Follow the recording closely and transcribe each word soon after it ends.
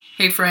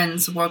Hey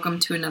friends, welcome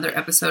to another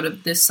episode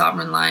of This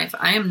Sovereign Life.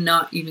 I am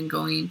not even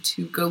going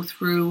to go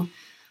through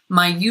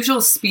my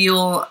usual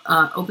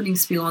opening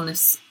spiel on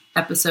this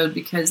episode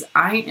because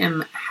I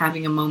am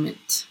having a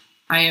moment.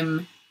 I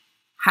am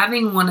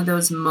having one of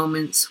those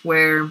moments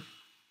where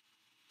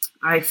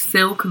I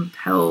feel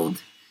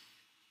compelled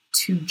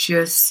to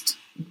just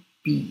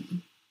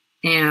be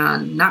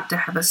and not to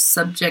have a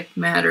subject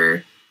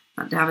matter,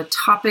 not to have a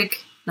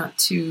topic, not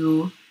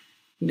to,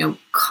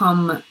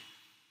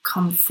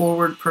 come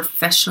forward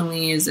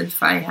professionally as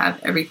if I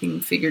have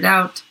everything figured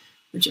out,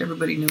 which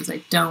everybody knows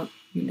I don't.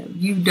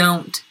 You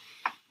don't.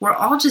 We're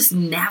all just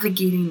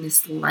navigating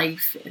this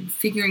life and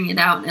figuring it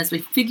out. And as we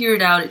figure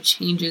it out, it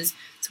changes.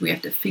 So we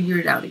have to figure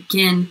it out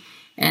again.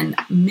 And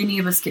many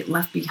of us get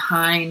left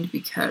behind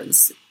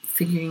because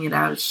figuring it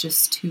out is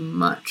just too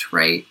much,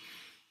 right?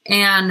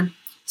 And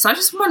so I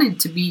just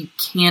wanted to be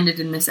candid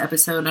in this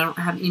episode. I don't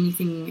have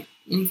anything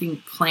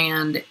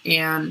planned.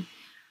 And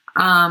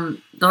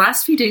the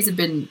last few days have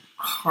been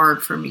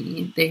hard for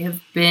me. They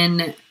have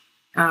been,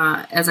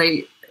 as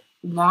I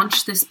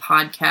launch this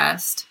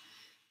podcast,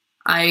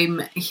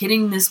 I'm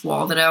hitting this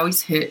wall that I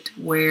always hit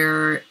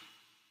where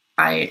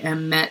I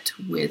am met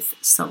with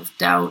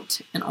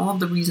self-doubt and all of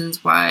the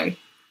reasons why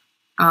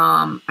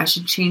I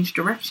should change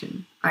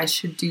direction. I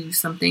should do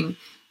something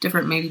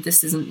different. Maybe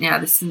this isn't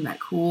that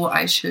cool.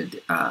 I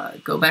should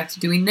go back to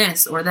doing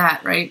this or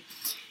that, right?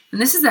 And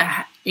this is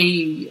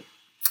a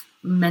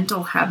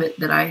mental habit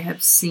that I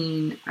have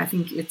seen. I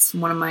think it's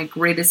one of my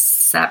greatest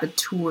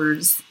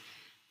saboteurs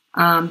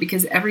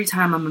because every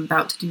time I'm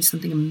about to do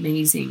something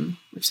amazing,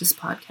 which this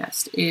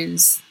podcast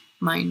is,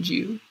 mind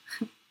you,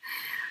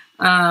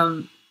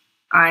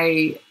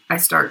 I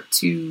start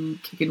to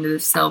kick into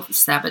this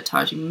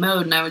self-sabotaging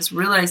mode. And I was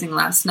realizing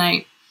last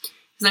night,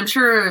 because I'm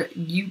sure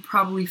you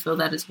probably feel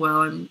that as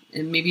well, and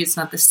maybe it's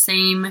not the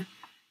same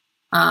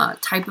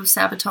type of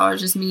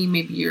sabotage as me.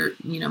 Maybe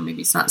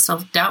maybe it's not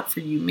self-doubt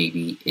for you.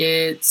 Maybe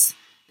it's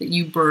that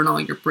you burn all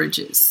your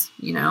bridges.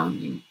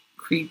 You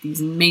create these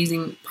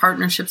amazing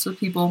partnerships with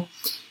people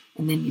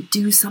and then you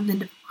do something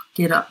to fuck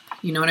it up.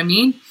 You know what I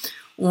mean?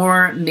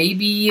 Or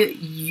maybe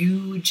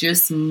you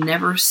just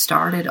never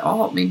start at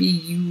all. Maybe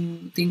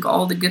you think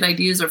all the good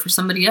ideas are for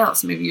somebody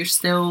else. Maybe you're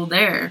still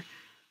there.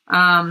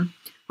 But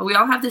we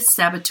all have this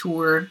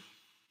saboteur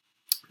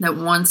that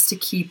wants to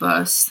keep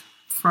us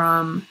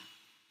from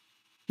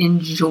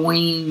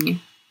enjoying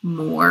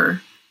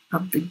more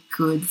of the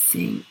good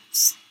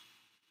things,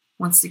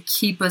 wants to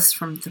keep us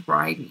from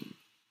thriving.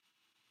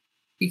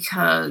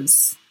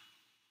 Because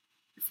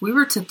if we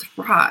were to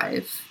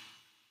thrive,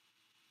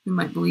 we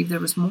might believe there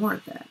was more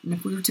of that. And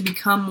if we were to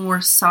become more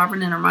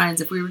sovereign in our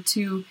minds, if we were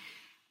to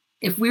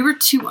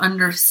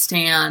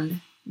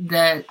understand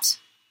that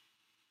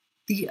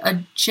the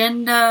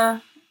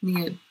agenda,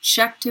 the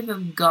objective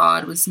of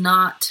God was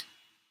not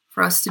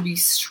for us to be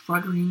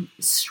struggling,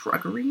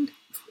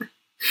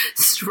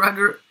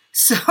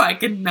 so I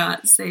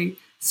cannot say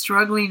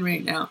struggling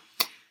right now.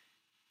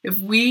 If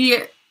we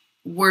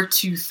were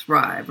to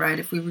thrive, right?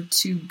 If we were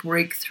to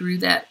break through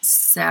that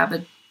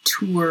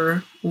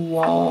saboteur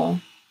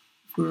wall,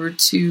 if we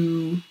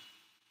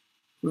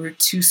were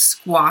to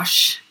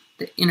squash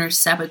the inner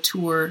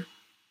saboteur,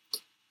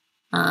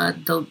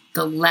 the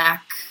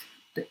lack,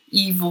 the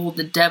evil,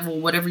 the devil,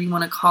 whatever you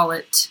want to call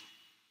it,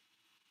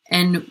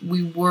 and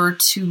we were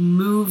to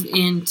move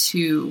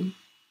into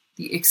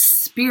the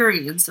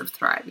experience of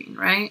thriving,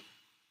 right?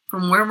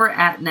 From where we're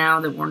at now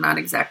that we're not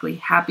exactly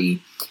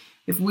happy,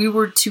 if we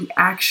were to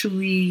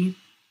actually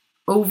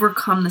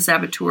overcome the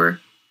saboteur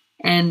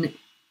and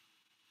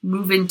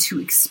move into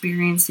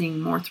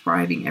experiencing more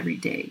thriving every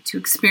day, to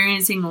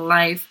experiencing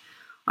life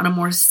on a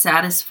more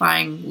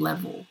satisfying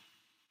level,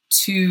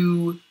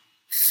 to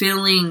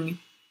feeling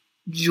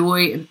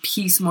joy and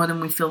peace more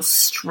than we feel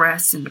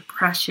stress and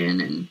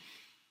depression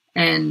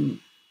and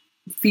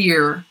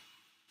fear,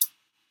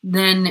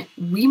 then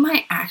we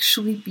might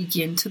actually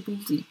begin to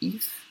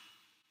believe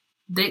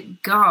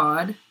that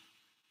God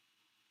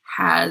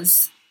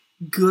has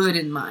good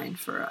in mind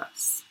for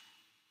us.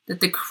 That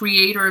the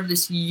creator of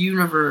this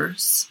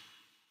universe,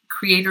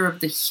 creator of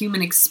the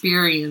human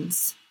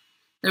experience,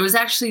 that was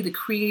actually the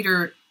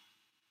creator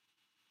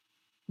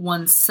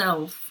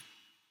oneself.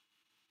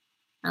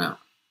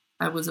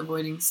 I was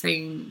avoiding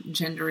saying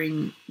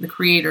gendering the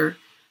creator,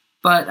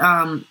 but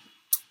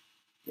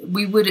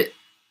we would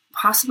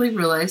possibly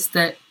realize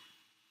that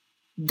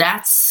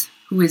that's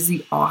who is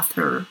the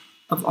author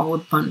of all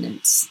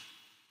abundance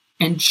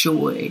and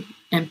joy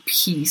and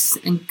peace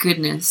and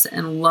goodness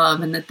and love,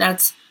 and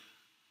that's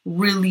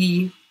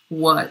really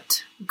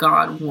what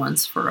God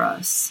wants for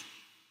us.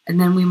 And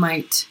then we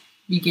might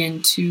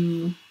begin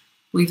to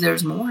believe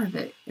there's more of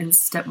it and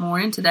step more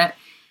into that.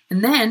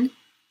 And then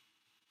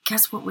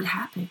guess what would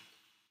happen?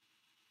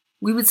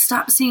 We would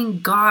stop seeing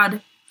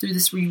God through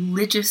this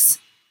religious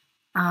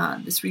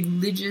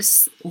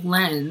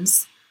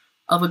lens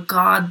of a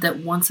God that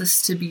wants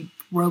us to be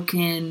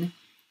broken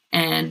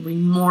and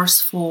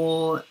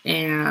remorseful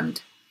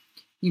and,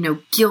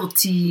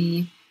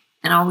 guilty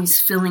and always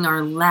feeling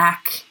our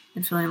lack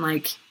and feeling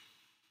like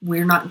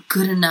we're not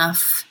good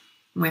enough.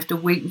 And we have to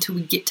wait until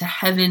we get to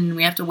heaven.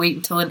 We have to wait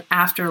until an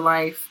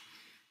afterlife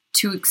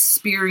to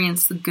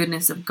experience the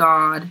goodness of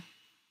God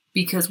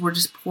because we're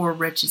just poor,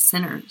 wretched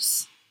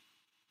sinners.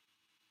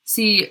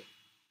 See,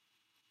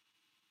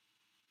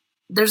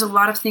 there's a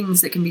lot of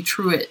things that can be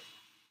true at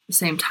the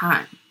same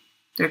time.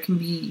 There can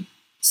be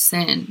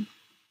sin,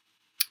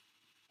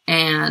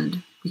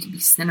 and we can be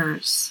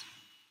sinners,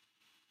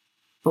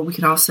 but we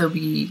could also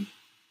be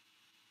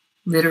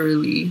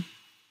literally,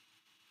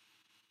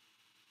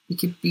 we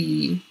could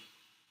be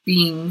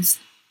beings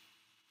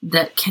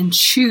that can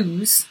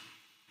choose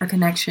a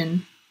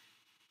connection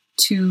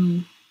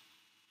to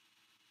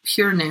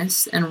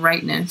pureness and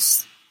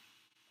rightness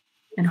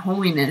and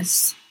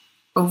holiness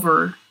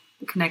over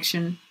the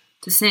connection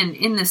to sin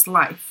in this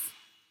life.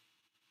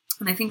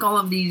 And I think all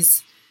of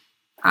these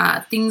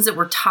things that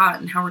we're taught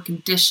and how we're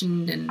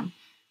conditioned and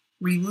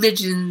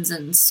religions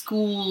and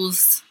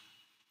schools,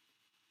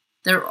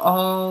 they're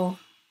all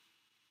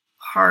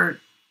part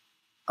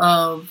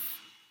of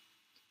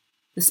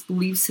this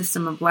belief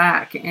system of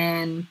lack.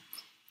 And,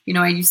 you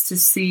know, I used to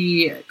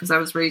see, because I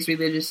was raised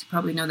religious, you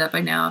probably know that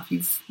by now if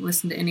you've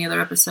listened to any other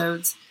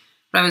episodes,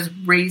 but I was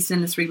raised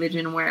in this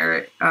religion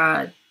where,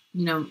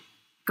 you know,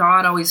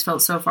 God always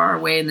felt so far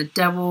away, and the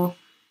devil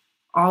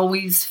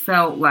always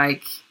felt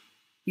like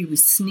he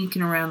was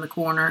sneaking around the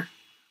corner,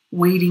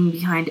 waiting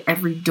behind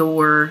every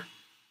door,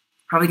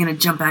 probably going to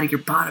jump out of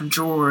your bottom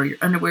drawer, your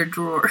underwear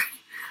drawer.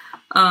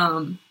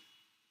 And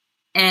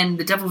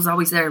the devil was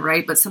always there,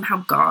 right? But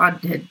somehow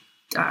God had,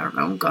 I don't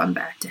know, gone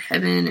back to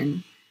heaven,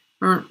 and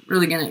we weren't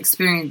really going to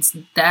experience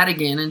that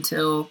again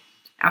until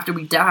after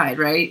we died,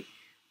 right?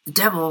 The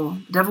devil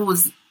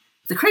was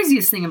the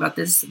craziest thing about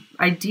this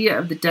idea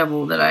of the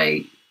devil that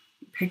I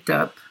picked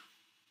up,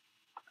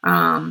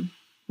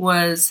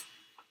 was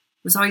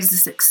always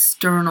this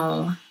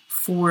external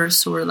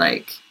force, or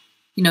like,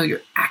 you know,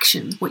 your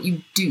actions, what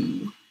you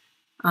do,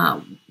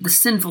 the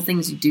sinful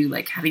things you do,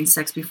 like having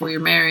sex before you're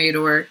married,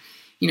 or,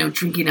 you know,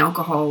 drinking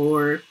alcohol,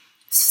 or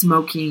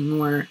smoking,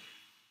 or,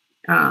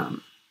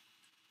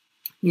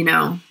 you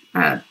know,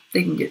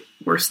 they can get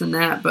worse than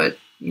that, but,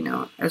 you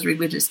know, as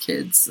religious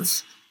kids,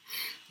 it's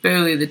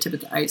barely the tip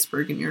of the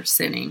iceberg and you're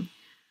sinning.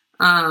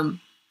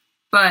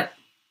 But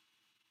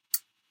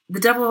the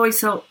devil always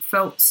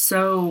felt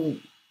so,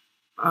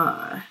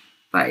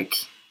 like,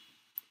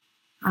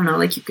 I don't know,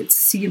 like you could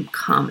see him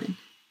coming,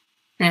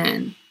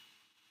 and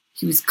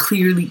he was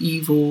clearly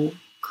evil,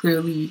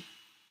 clearly,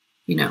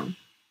 you know,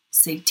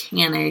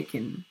 satanic,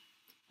 and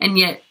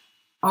yet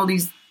all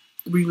these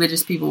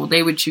religious people,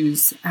 they would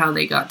choose how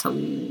they got to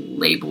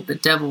label the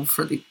devil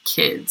for the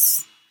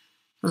kids.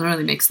 Doesn't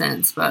really make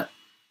sense, but,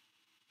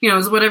 you know,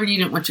 it's whatever you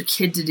didn't want your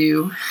kid to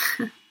do.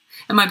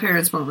 And my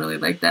parents weren't really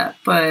like that,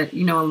 but,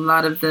 you know, a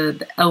lot of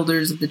the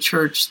elders of the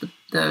church,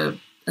 the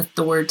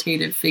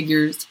authoritative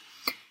figures,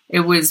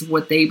 it was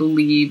what they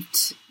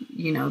believed,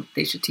 you know,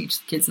 they should teach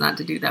the kids not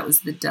to do. That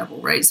was the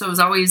devil, right? So it was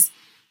always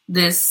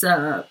this,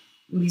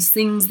 these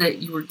things that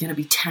you were going to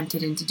be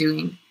tempted into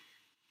doing.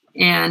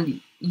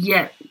 And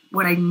yet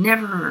what I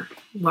never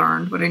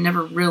learned, what I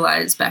never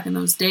realized back in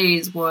those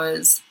days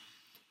was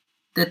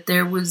that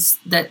there was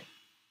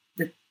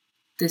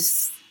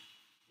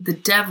the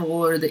devil,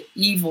 or the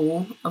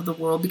evil of the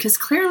world, because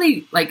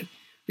clearly, like,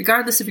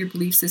 regardless of your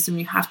belief system,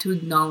 you have to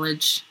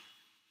acknowledge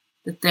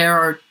that there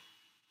are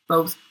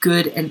both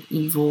good and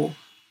evil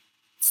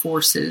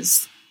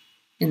forces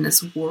in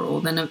this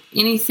world. And of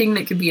anything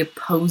that could be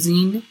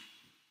opposing,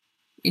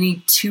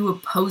 any two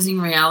opposing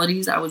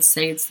realities, I would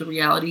say it's the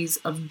realities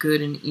of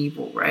good and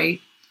evil,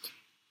 right?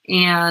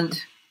 And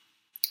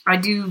I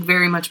do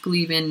very much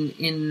believe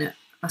in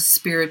a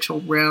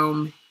spiritual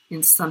realm,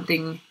 in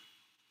something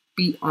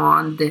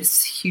beyond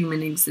this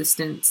human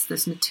existence,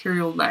 this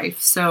material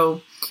life.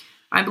 So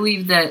I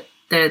believe that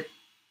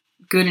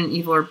good and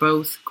evil are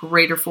both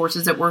greater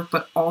forces at work,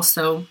 but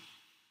also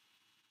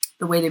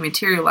the way they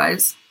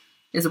materialize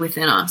is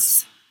within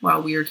us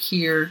while we are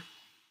here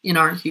in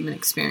our human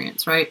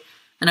experience, right?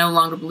 I no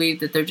longer believe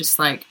that they're just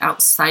like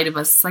outside of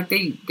us. It's like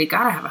they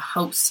gotta have a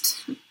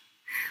host.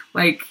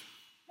 Like,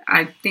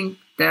 I think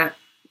that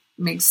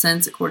makes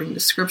sense according to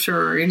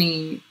scripture, or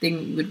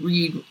anything you would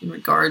read in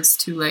regards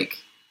to, like,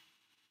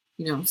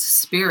 you know,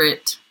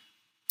 spirit.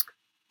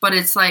 But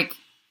it's like,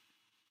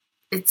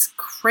 it's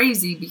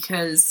crazy,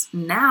 because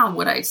now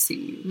what I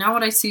see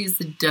is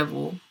the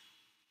devil,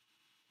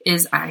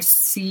 is I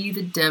see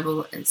the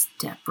devil as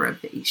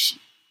deprivation.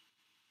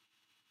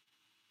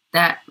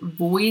 That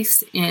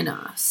voice in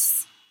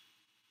us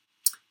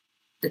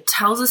that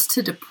tells us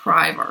to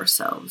deprive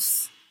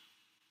ourselves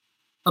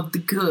of the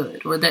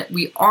good, or that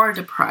we are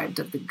deprived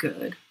of the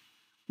good,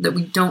 that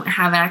we don't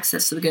have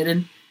access to the good.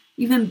 And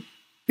even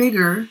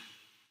bigger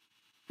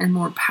and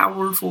more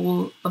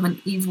powerful of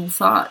an evil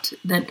thought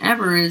than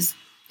ever is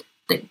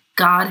that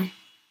God's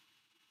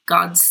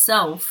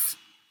self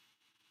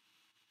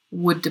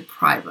would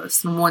deprive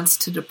us, and wants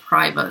to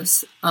deprive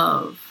us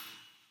of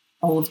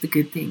all of the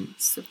good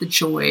things, of the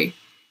joy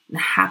and the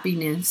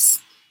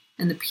happiness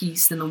and the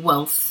peace and the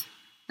wealth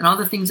and all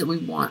the things that we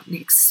want,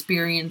 the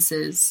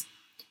experiences.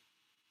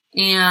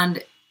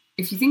 And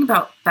if you think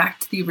about back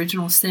to the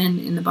original sin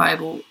in the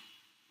Bible,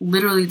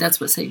 literally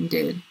that's what Satan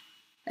did.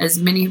 As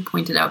many have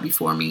pointed out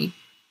before me,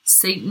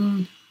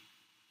 Satan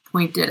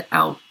pointed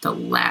out the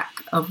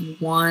lack of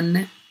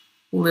one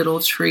little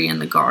tree in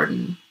the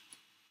garden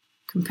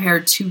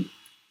compared to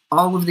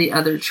all of the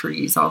other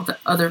trees, all of the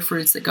other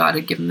fruits that God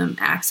had given them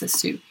access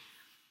to.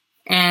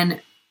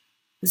 And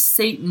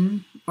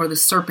Satan, or the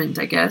serpent,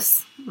 I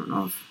guess, I don't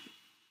know if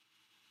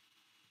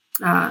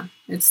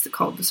it's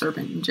called the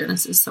serpent in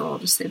Genesis, so I'll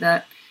just say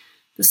that.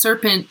 The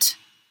serpent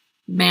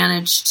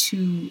managed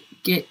to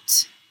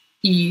get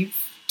Eve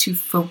to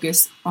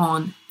focus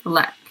on the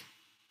lack.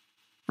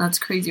 That's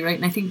crazy, right?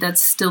 And I think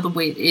that's still the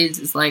way it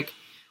is like,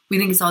 we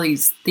think it's all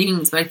these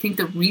things, but I think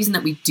the reason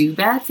that we do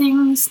bad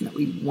things, and that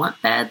we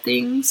want bad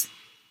things,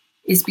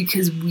 is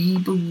because we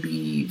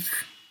believe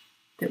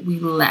that we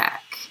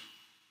lack.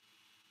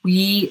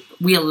 We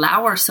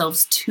allow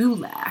ourselves to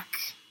lack,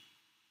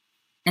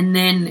 and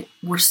then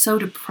we're so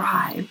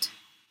deprived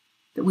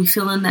that we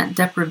fill in that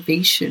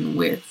deprivation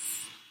with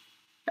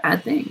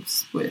bad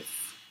things, with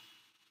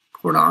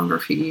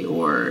pornography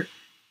or,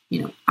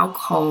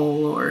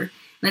 alcohol, or, and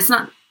it's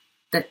not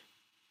that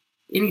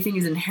anything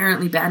is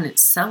inherently bad in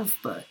itself,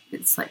 but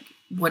it's like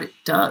what it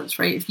does,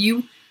 right? If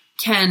you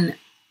can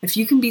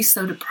be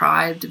so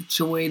deprived of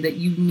joy that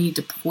you need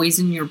to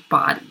poison your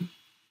body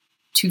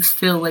to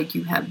feel like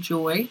you have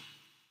joy,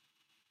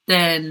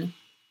 then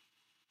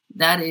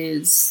that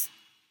is,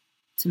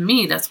 to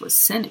me, that's what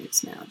sin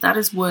is now. That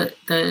is what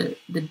the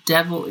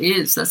devil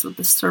is. That's what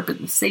the serpent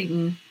and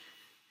Satan,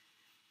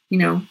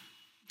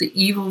 the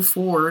evil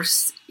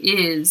force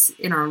is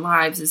in our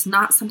lives. Is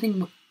not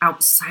something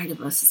outside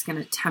of us that's going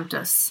to tempt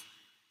us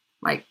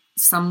like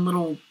some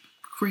little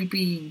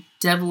creepy,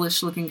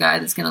 devilish looking guy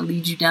that's going to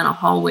lead you down a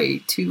hallway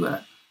to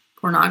a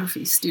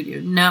pornography studio.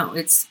 No,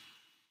 it's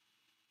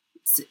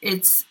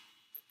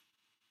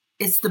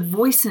the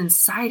voice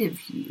inside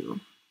of you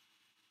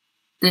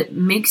that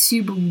makes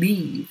you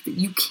believe that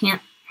you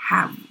can't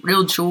have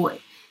real joy,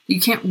 that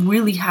you can't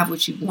really have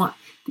what you want,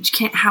 that you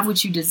can't have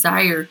what you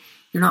desire.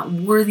 You're not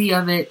worthy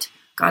of it.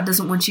 God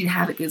doesn't want you to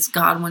have it because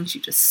God wants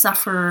you to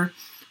suffer,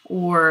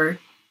 or,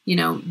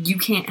 you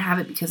can't have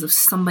it because of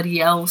somebody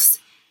else.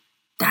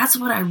 That's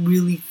what I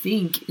really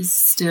think is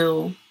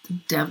still the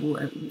devil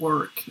at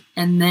work.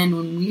 And then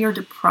when we are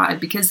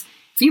deprived, because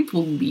if you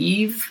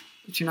believe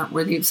that you're not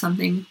worthy of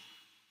something,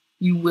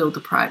 you will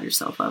deprive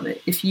yourself of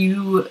it.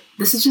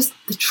 This is just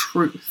the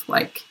truth.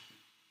 Like,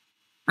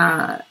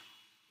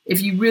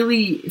 if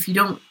you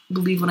don't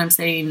believe what I'm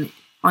saying,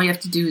 all you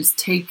have to do is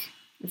take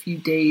a few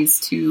days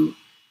to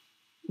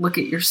look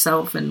at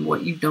yourself and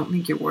what you don't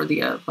think you're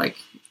worthy of, like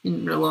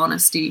in real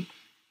honesty,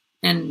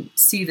 and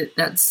see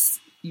that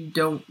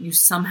you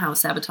somehow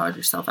sabotage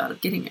yourself out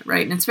of getting it,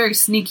 right? And it's very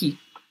sneaky,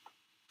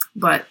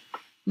 but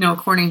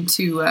according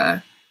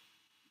to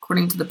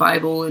the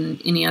Bible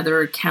and any other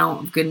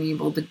account of good and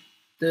evil,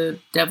 the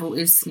devil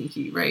is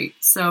sneaky, right?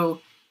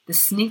 So the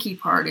sneaky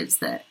part is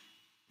that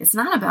it's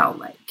not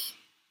about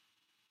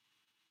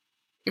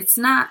it's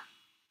not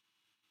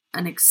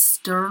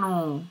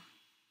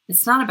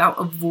about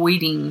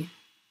avoiding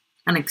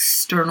an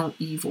external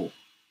evil,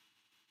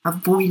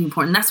 avoiding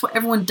porn. And that's what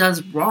everyone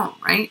does wrong,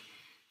 right?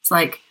 It's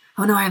like,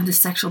 oh no, I have this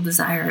sexual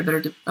desire, I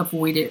better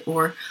avoid it.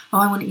 Or, oh,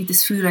 I want to eat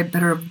this food, I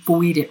better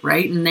avoid it,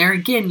 right? And there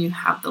again, you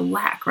have the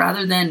lack,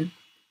 rather than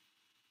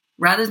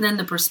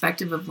the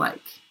perspective of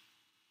like,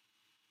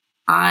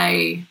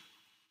 I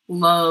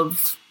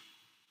love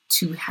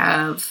to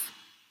have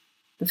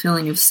the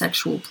feeling of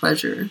sexual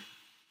pleasure,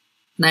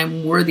 and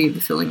I'm worthy of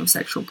the feeling of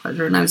sexual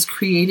pleasure. And I was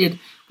created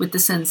with the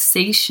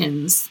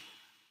sensations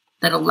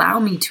that allow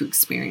me to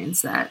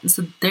experience that. And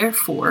so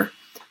therefore,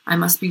 I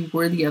must be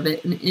worthy of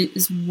it. And it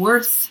is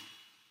worth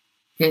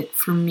it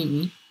for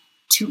me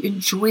to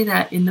enjoy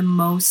that in the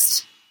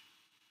most,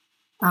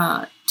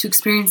 to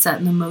experience that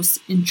in the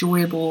most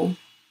enjoyable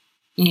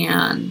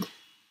and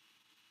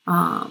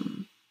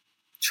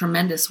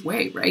tremendous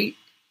way, right?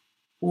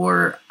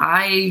 Or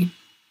I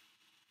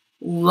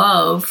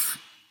love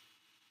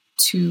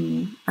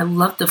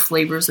the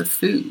flavors of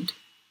food,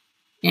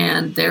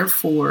 and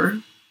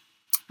therefore,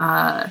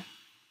 I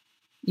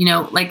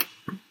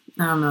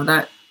don't know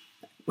that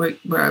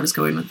where I was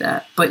going with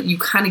that, but you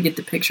kind of get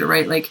the picture,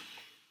 right? Like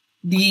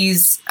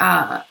these,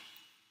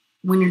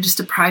 when you're just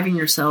depriving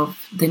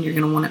yourself, then you're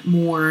going to want it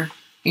more.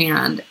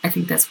 And I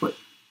think that's what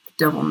the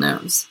devil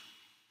knows.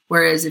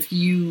 Whereas if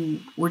you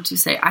were to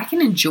say, I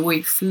can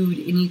enjoy food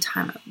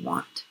anytime I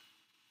want.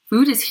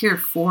 Food is here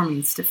for me.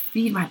 It's to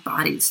feed my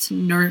body. It's to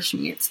nourish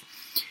me.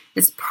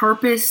 Its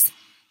purpose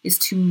is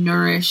to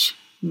nourish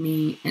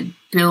me and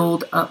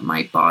build up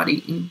my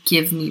body and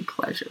give me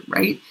pleasure,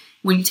 right?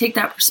 When you take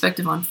that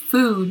perspective on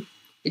food,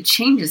 it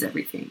changes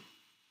everything,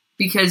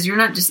 because you're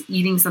not just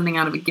eating something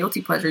out of a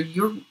guilty pleasure.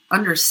 You're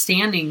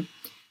understanding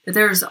that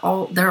there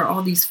are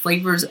all these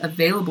flavors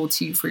available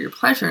to you for your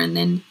pleasure, and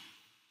then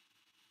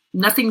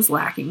nothing's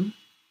lacking,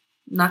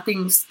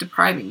 nothing's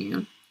depriving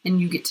you, and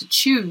you get to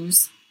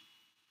choose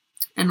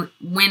And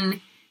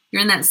when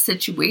you're in that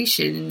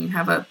situation and you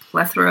have a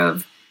plethora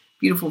of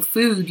beautiful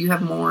food, you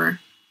have more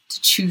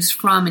to choose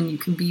from, and you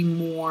can be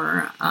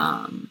more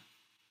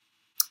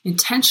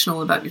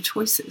intentional about your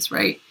choices,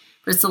 right?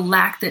 But it's the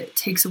lack that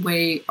takes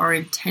away our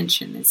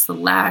intention. It's the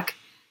lack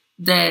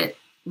that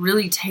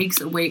really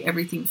takes away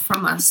everything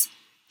from us,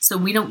 so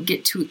we don't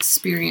get to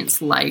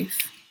experience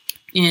life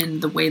in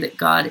the way that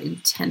God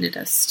intended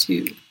us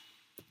to.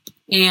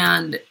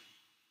 And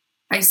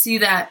I see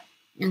that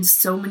in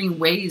so many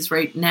ways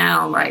right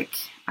now. Like,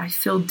 I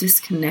feel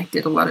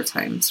disconnected a lot of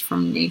times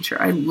from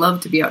nature. I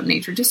love to be out in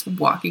nature, just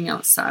walking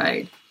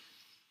outside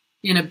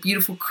in a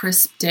beautiful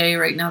crisp day.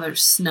 Right now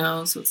there's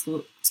snow, so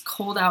it's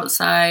cold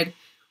outside,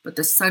 but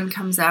the sun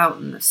comes out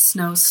and the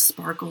snow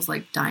sparkles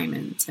like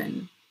diamonds,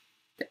 and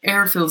the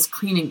air feels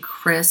clean and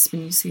crisp,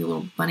 and you see a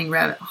little bunny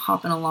rabbit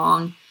hopping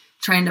along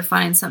trying to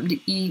find something to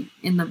eat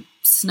in the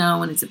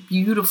snow, and it's a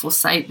beautiful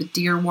sight. The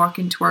deer walk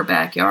into our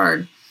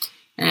backyard,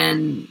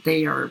 and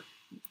they are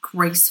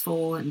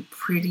graceful and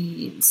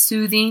pretty and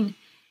soothing.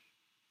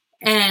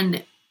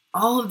 And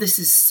all of this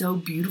is so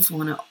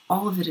beautiful, and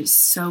all of it is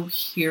so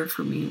here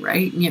for me,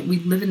 right? And yet we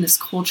live in this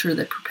culture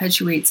that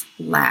perpetuates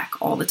lack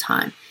all the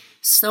time.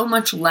 So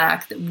much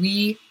lack that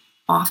we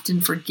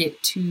often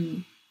forget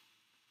to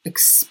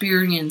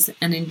experience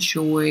and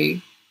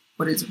enjoy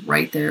what is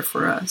right there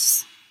for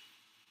us.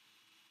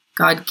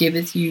 God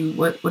giveth you,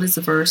 what is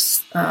the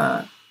verse?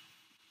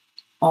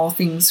 All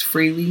things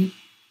freely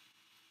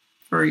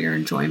for your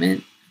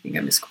enjoyment. I think I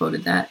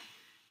misquoted that.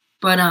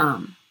 But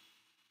I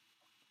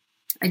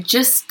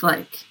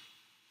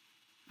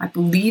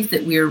believe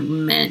that we are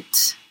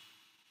meant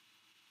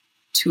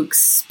to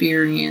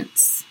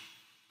experience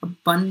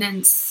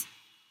abundance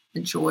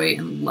and joy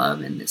and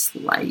love in this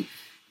life.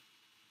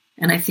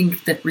 And I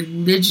think that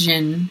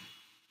religion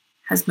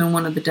has been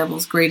one of the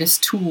devil's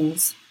greatest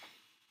tools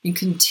in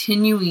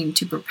continuing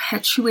to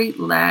perpetuate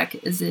lack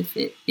as if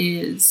it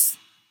is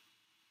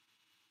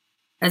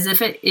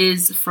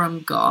from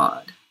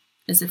God,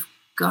 as if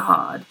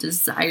God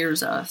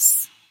desires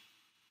us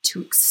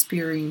to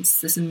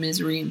experience this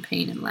misery and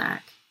pain and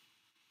lack.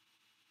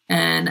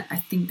 And I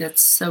think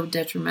that's so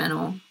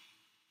detrimental,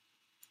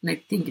 and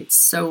I think it's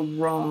so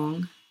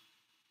wrong.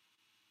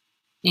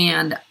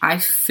 And I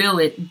feel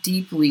it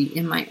deeply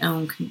in my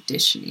own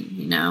conditioning,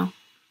 you know?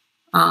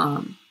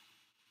 And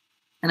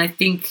I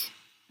think,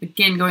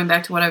 again, going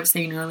back to what I was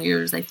saying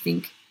earlier, is I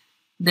think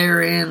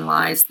therein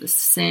lies the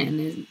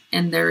sin,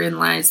 and therein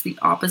lies the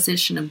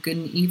opposition of good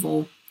and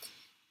evil,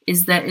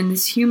 is that in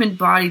this human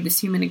body, this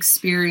human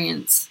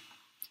experience,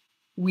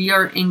 we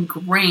are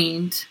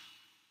ingrained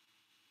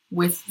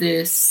with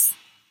this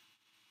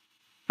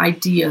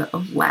idea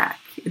of lack.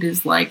 It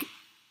is like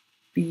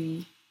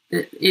it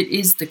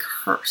is the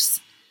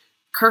curse.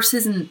 Curse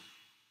isn't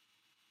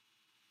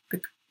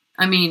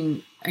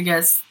I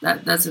guess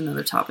that's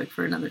another topic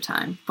for another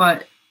time.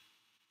 But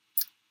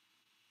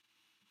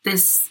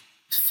this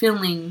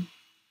feeling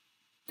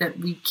that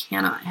we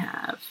cannot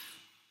have,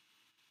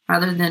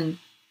 rather than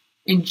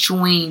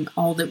enjoying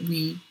all that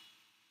we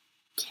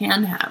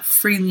can have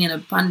freely and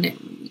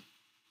abundantly,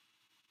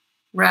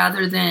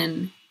 rather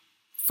than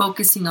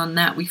focusing on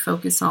that, we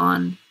focus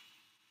on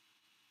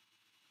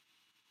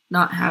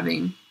not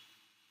having.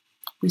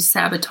 We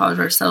sabotage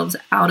ourselves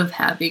out of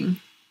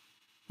having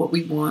what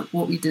we want,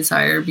 what we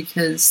desire,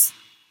 because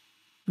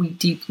we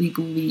deeply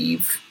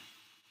believe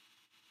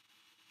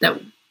that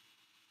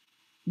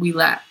we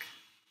lack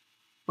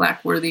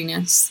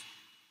worthiness,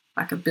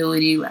 lack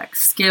ability, lack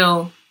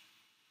skill,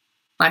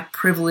 lack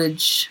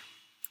privilege,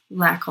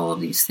 lack all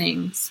of these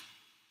things.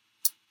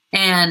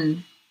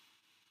 And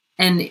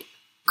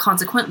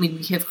consequently,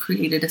 we have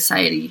created a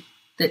society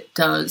that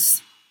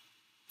does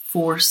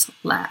force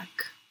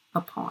lack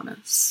upon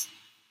us.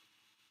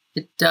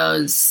 It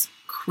does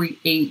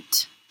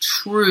create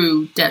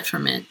true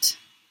detriment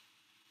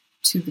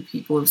to the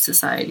people of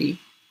society,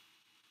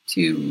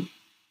 to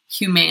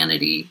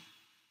humanity,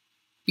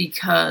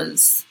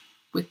 because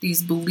with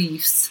these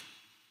beliefs,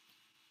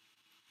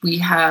 we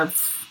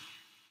have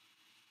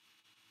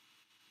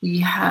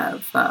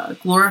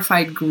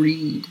glorified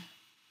greed.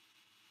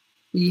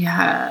 We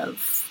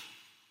have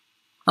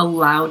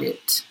allowed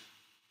it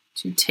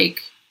to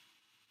take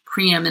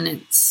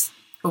preeminence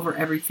over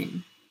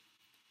everything.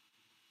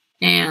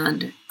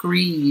 And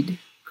greed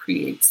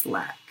creates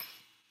lack.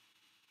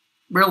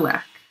 Real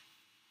lack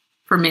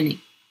for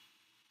many.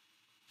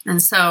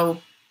 And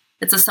so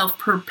it's a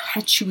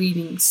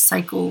self-perpetuating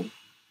cycle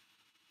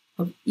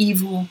of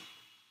evil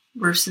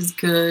versus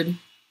good,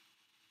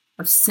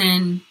 of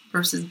sin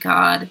versus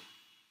God.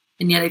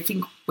 And yet I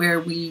think where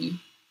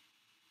we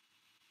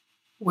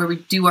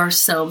do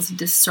ourselves a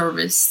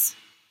disservice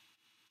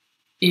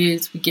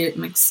is we get it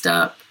mixed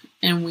up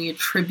and we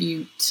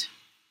attribute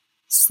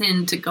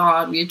sin to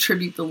God. We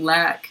attribute the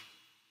lack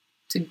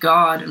to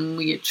God, and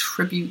we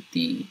attribute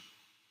the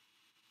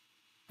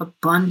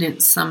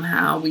abundance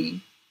somehow.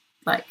 We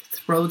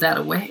throw that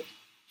away.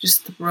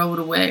 Just throw it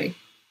away.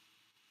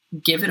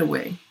 Give it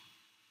away.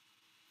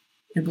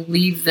 And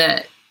believe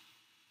that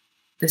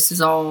this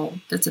is all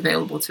that's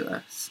available to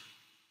us.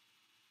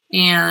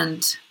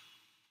 And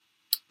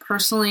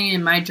personally,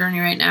 in my journey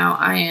right now,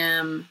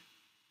 I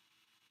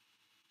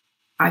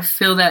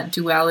feel that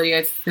duality.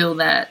 I feel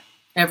that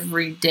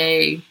every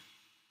day,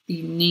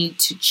 the need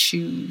to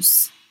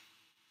choose,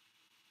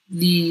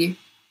 the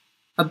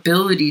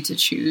ability to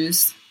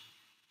choose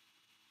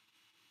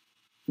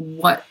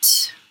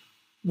what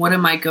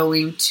am I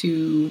going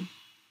to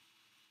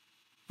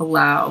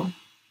allow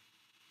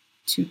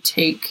to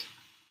take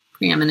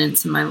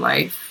preeminence in my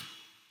life.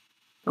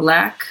 The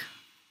lack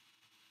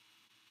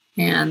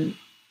and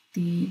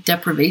the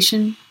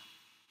deprivation,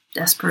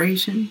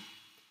 desperation,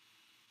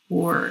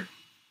 or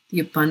the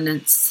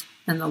abundance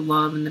and the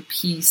love and the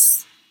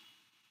peace.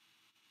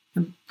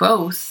 And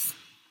both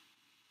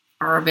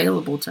are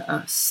available to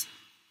us.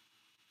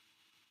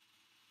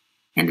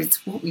 And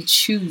it's what we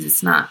choose.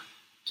 It's not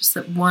just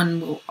that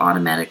one will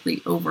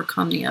automatically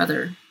overcome the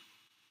other.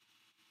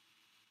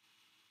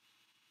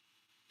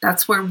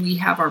 That's where we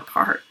have our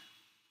part.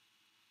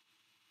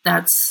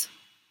 That's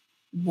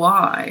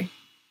why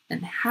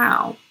and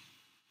how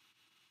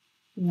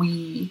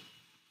we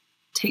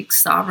take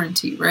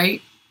sovereignty,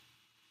 right?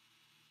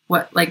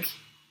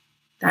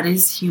 That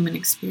is human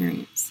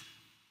experience.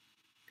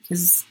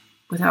 Because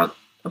without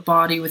a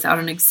body, without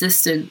an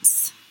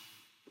existence,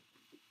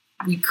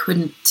 we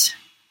couldn't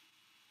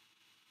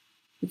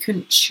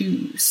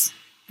choose,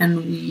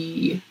 and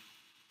we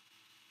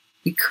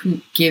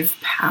couldn't give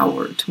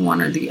power to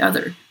one or the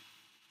other.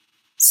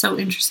 So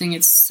interesting.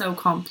 It's so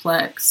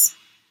complex,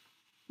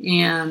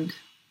 and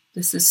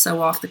this is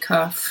so off the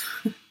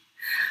cuff.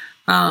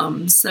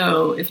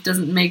 So if it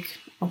doesn't make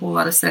a whole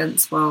lot of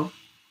sense, well,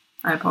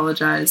 I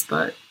apologize,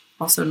 but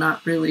also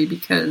not really,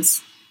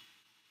 because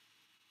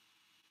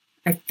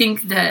I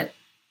think that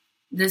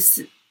this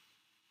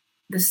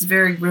is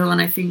very real, and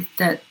I think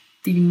that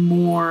the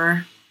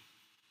more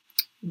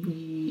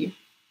we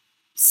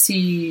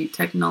see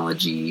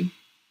technology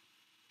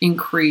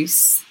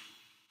increase,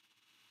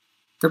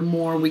 the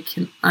more we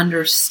can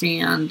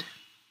understand,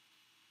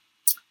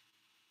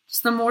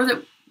 just the more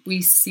that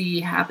we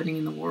see happening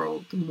in the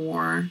world, the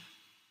more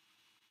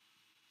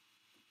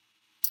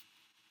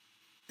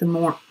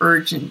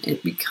urgent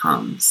it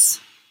becomes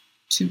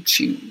to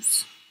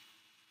choose.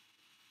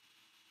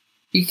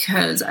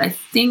 Because I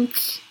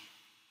think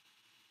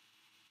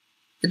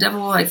the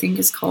devil,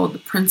 is called the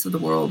prince of the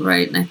world,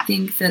 right? And I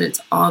think that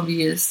it's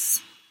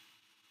obvious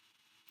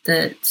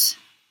that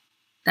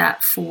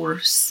that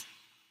force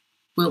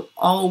will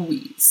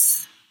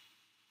always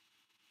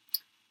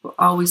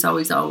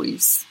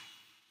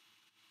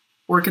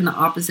work in the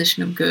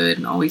opposition of good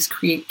and always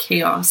create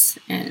chaos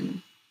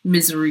and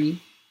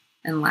misery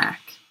and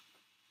lack.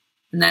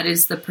 And that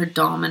is the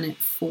predominant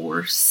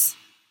force,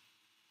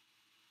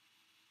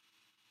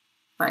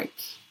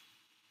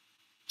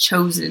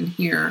 chosen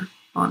here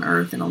on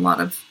earth in a lot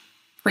of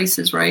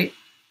places, right?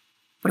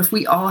 But if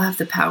we all have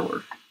the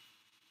power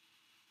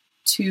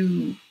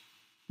to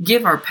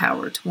give our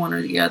power to one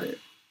or the other,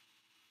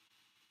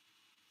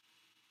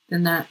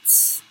 then that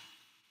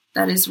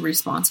is a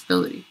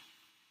responsibility.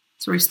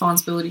 It's a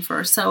responsibility for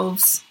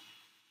ourselves,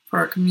 for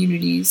our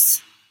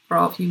communities, for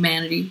all of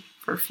humanity,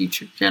 for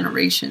future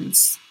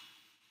generations.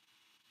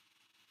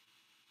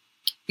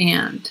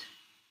 And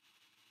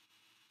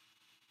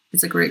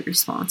it's a great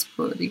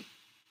responsibility.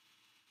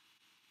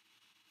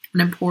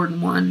 An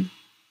important one.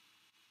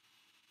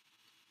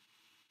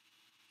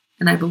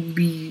 And I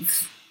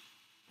believe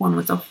one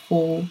with a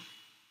whole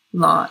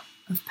lot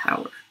of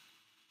power.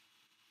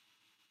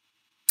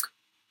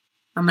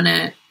 I'm going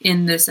to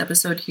end this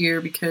episode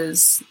here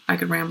because I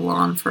could ramble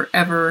on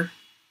forever.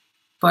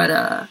 But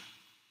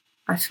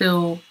I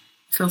feel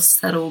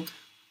settled.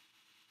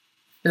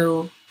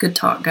 Feel good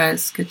talk,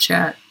 guys. Good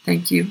chat.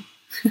 Thank you.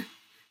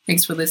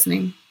 Thanks for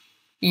listening.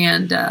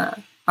 And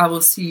I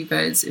will see you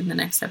guys in the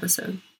next episode.